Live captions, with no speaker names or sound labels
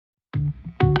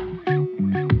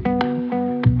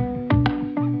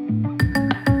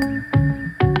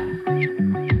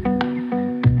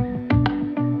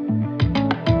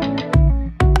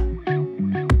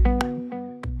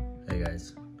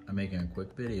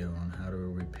video on how to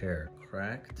repair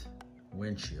cracked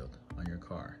windshield on your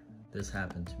car. This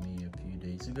happened to me a few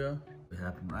days ago. It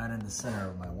happened right in the center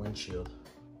of my windshield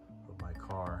of my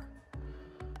car,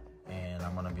 and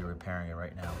I'm gonna be repairing it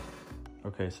right now.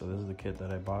 Okay, so this is the kit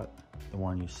that I bought, the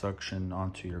one you suction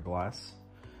onto your glass,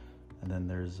 and then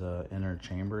there's an inner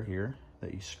chamber here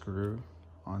that you screw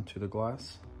onto the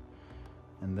glass,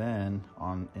 and then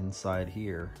on inside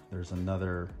here there's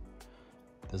another,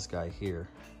 this guy here.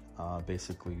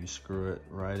 Basically you screw it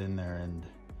right in there and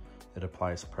it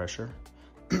applies pressure.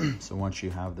 So once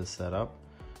you have this set up,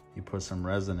 you put some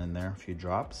resin in there, a few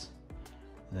drops,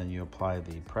 and then you apply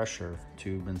the pressure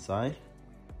tube inside,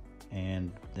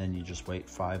 and then you just wait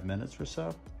 5 minutes or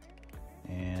so,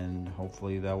 and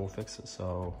hopefully that will fix it.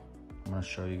 So I'm gonna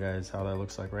show you guys how that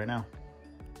looks like right now.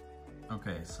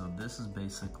 Okay, so this is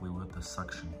basically with the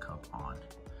suction cup on.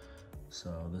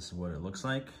 So this is what it looks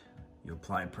like. You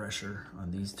apply pressure on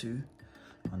these two,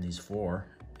 on these four,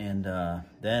 and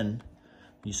then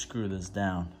you screw this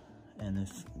down.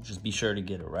 And just be sure to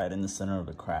get it right in the center of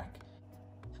the crack.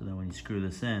 So then when you screw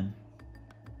this in,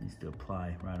 it needs to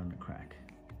apply right on the crack.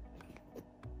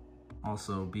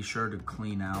 Also, be sure to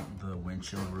clean out the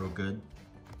windshield real good.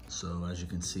 So as you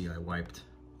can see, I wiped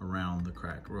around the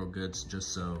crack real good,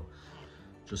 just so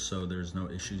there's no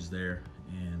issues there,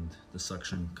 and the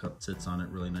suction cup sits on it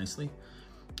really nicely.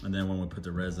 And then when we put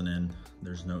the resin in,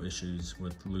 there's no issues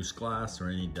with loose glass or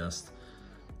any dust.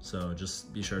 So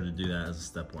just be sure to do that as a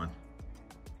step one.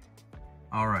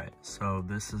 All right, so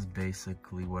this is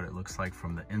basically what it looks like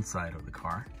from the inside of the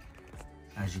car.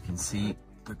 As you can see,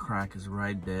 the crack is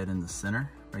right dead in the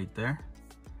center, right there.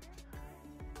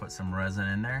 Put some resin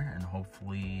in there and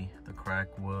hopefully the crack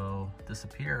will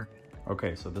disappear.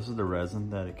 Okay, so this is the resin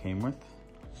that it came with.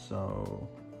 So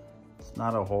it's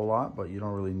not a whole lot, but you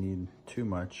don't really need too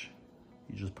much.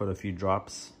 You just put a few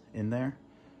drops in there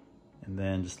and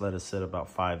then just let it sit about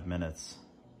 5 minutes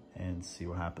and see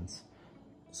what happens.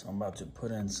 So I'm about to put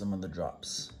in some of the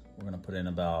drops. We're gonna put in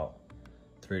about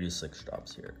 3 to 6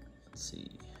 drops here. Let's see.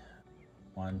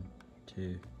 1,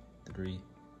 2, 3,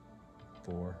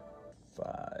 4,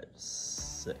 5,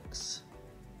 6.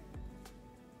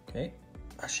 Okay,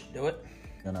 that should do it.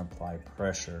 I'm gonna apply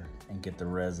pressure and get the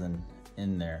resin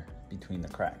in there between the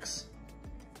cracks.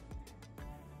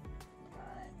 All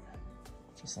right,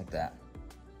 just like that.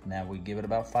 Now we give it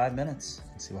about 5 minutes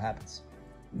and see what happens.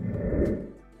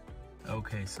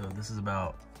 Okay, so this is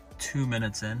about 2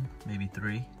 minutes in, maybe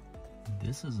 3.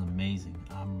 This is amazing.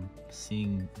 I'm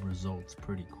seeing results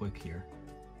pretty quick here.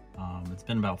 It's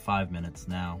been about 5 minutes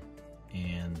now,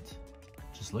 and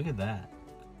just look at that.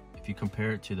 If you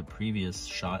compare it to the previous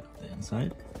shot of the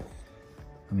inside,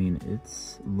 I mean,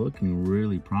 it's looking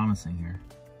really promising here.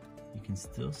 You can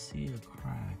still see a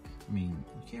crack. I mean,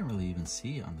 you can't really even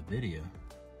see it on the video.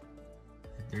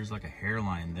 There's like a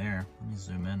hairline there. Let me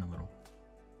zoom in a little.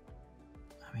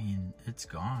 I mean, it's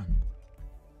gone.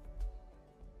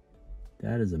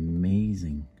 That is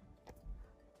amazing.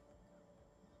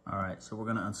 All right, so we're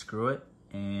gonna unscrew it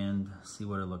and see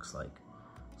what it looks like.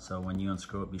 So when you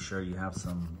unscrew it, be sure you have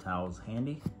some towels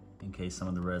handy in case some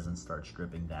of the resin starts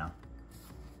dripping down.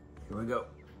 Here we go.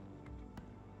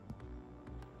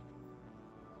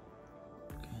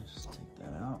 Okay, just take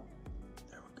that out.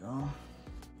 There we go.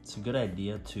 It's a good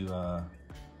idea to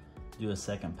do a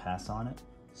second pass on it.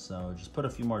 So just put a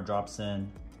few more drops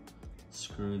in,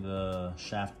 screw the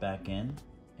shaft back in,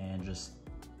 and just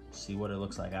see what it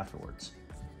looks like afterwards,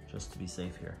 just to be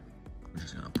safe here. I'm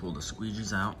just gonna pull the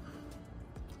squeegees out.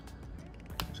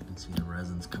 As you can see, the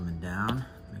resin's coming down.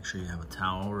 Make sure you have a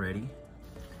towel ready.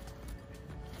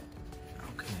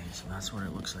 Okay, so that's what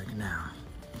it looks like now.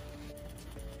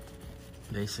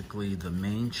 Basically, the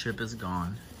main chip is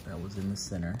gone. That was in the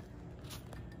center.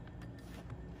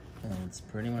 And it's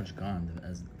pretty much gone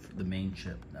as the main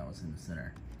chip that was in the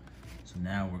center. So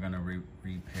now we're gonna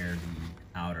repair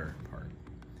the outer part.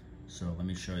 So let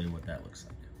me show you what that looks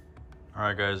like. All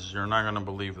right, guys, you're not gonna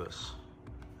believe this.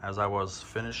 As I was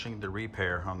finishing the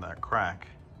repair on that crack,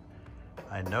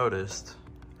 I noticed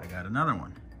I got another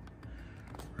one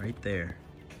right there.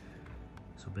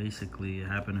 So basically, it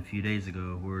happened a few days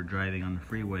ago. We were driving on the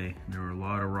freeway. There were a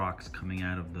lot of rocks coming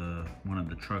out of one of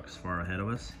the trucks far ahead of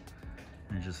us,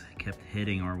 and it just kept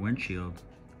hitting our windshield.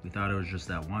 We thought it was just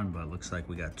that one, but it looks like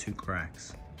we got 2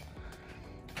 cracks.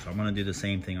 So I'm gonna do the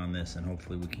same thing on this, and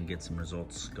hopefully we can get some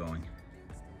results going.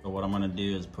 So what I'm gonna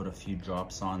do is put a few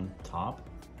drops on top,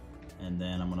 and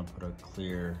then I'm gonna put a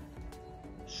clear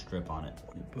strip on it.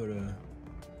 You put a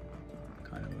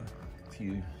kind of a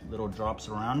few little drops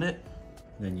around it.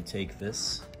 Then you take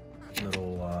this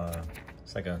little,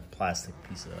 it's like a plastic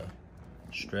piece of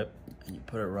strip and you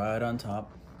put it right on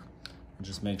top. And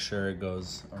just make sure it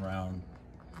goes around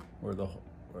where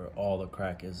all the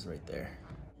crack is right there.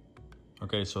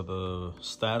 Okay, so the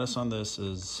status on this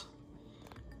is,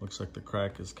 looks like the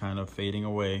crack is kind of fading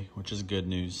away, which is good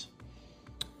news.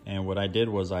 And what I did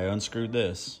was I unscrewed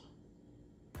this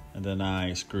and then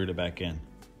I screwed it back in.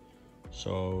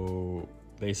 So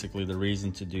basically the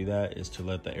reason to do that is to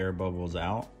let the air bubbles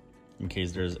out in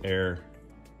case there's air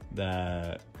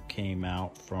that came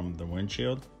out from the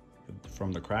windshield,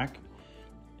 from the crack,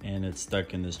 and it's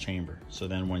stuck in this chamber. So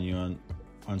then when you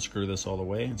unscrew this all the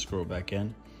way and screw it back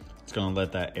in, it's gonna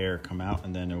let that air come out,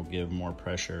 and then it will give more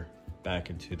pressure back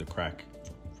into the crack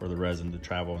for the resin to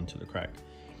travel into the crack.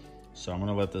 So I'm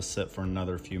gonna let this sit for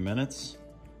another few minutes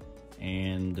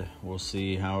and we'll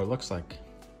see how it looks like.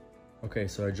 Okay,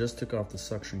 so I just took off the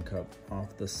suction cup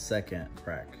off the second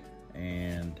crack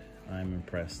and I'm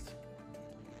impressed.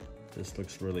 This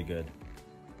looks really good.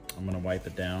 I'm gonna wipe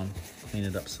it down, clean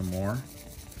it up some more.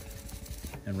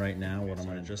 And right now, what I'm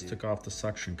gonna just took off the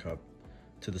suction cup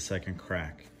to the second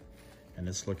crack and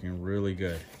it's looking really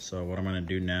good. So what I'm gonna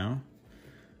do now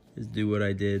is do what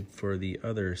I did for the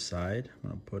other side. I'm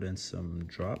gonna put in some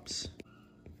drops.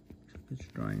 It's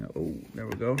drying up. Oh, there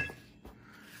we go.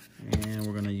 And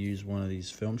we're gonna use one of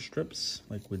these film strips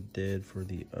like we did for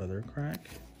the other crack.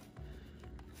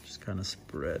 Just kind of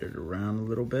spread it around a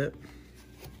little bit.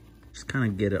 Just kind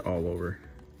of get it all over.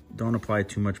 Don't apply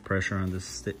too much pressure on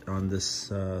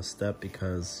this step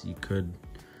because you could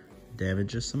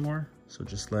damage it some more. So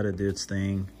just let it do its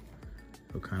thing.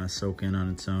 It'll kind of soak in on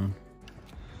its own.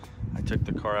 I took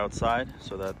the car outside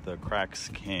so that the cracks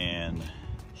can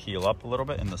heal up a little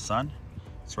bit in the sun.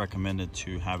 It's recommended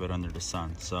to have it under the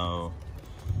sun. So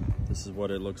this is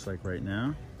what it looks like right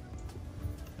now.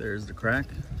 There's the crack.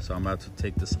 So I'm about to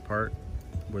take this apart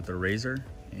with a razor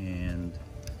and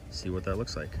see what that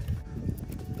looks like.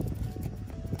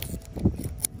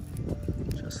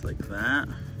 Just like that.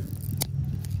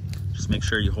 Just make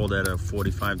sure you hold at a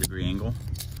 45-degree angle.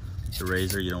 The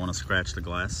razor, you don't want to scratch the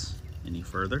glass any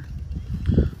further.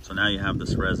 So now you have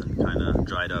this resin kind of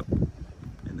dried up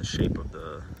in the shape of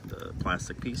the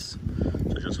plastic piece.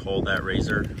 So just hold that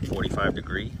razor 45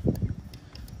 degree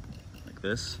like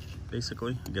this,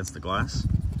 basically against the glass.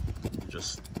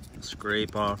 Just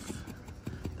scrape off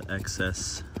the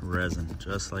excess resin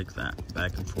just like that,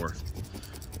 back and forth.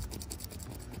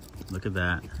 Look at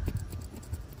that.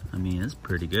 I mean, it's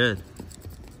pretty good.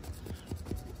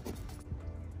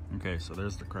 Okay, so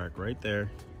there's the crack right there.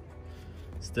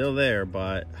 Still there,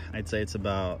 but I'd say it's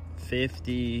about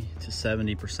 50 to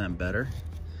 70% better.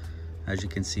 As you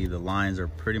can see, the lines are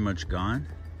pretty much gone.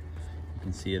 You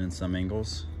can see it in some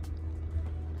angles.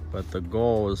 But the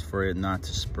goal is for it not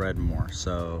to spread more.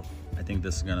 So I think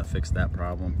this is gonna fix that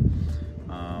problem.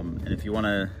 And if you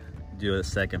wanna do a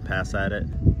second pass at it,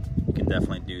 you can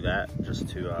definitely do that just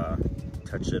to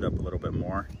touch it up a little bit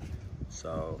more.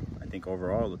 So I think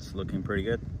overall it's looking pretty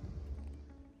good.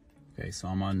 Okay, so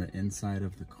I'm on the inside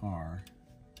of the car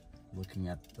looking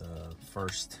at the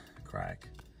first crack,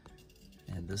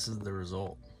 and this is the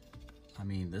result. I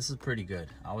mean, this is pretty good.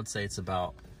 I would say it's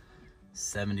about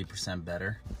 70%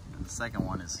 better. And the second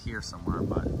one is here somewhere,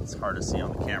 but it's hard to see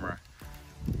on the camera.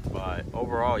 But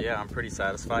overall, yeah, I'm pretty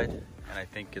satisfied. And I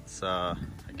think it's,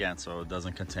 again, so it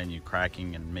doesn't continue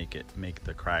cracking and make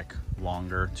the crack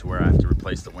longer to where I have to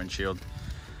replace the windshield.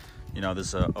 You know, this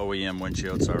is an OEM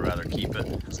windshield, so I'd rather keep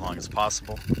it as long as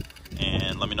possible.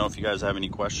 And let me know if you guys have any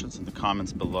questions in the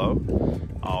comments below.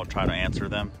 I'll try to answer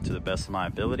them to the best of my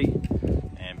ability.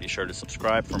 And be sure to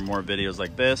subscribe for more videos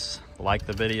like this. Like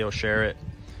the video, share it.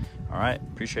 All right,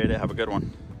 appreciate it. Have a good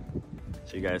one.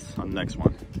 See you guys on the next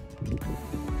one.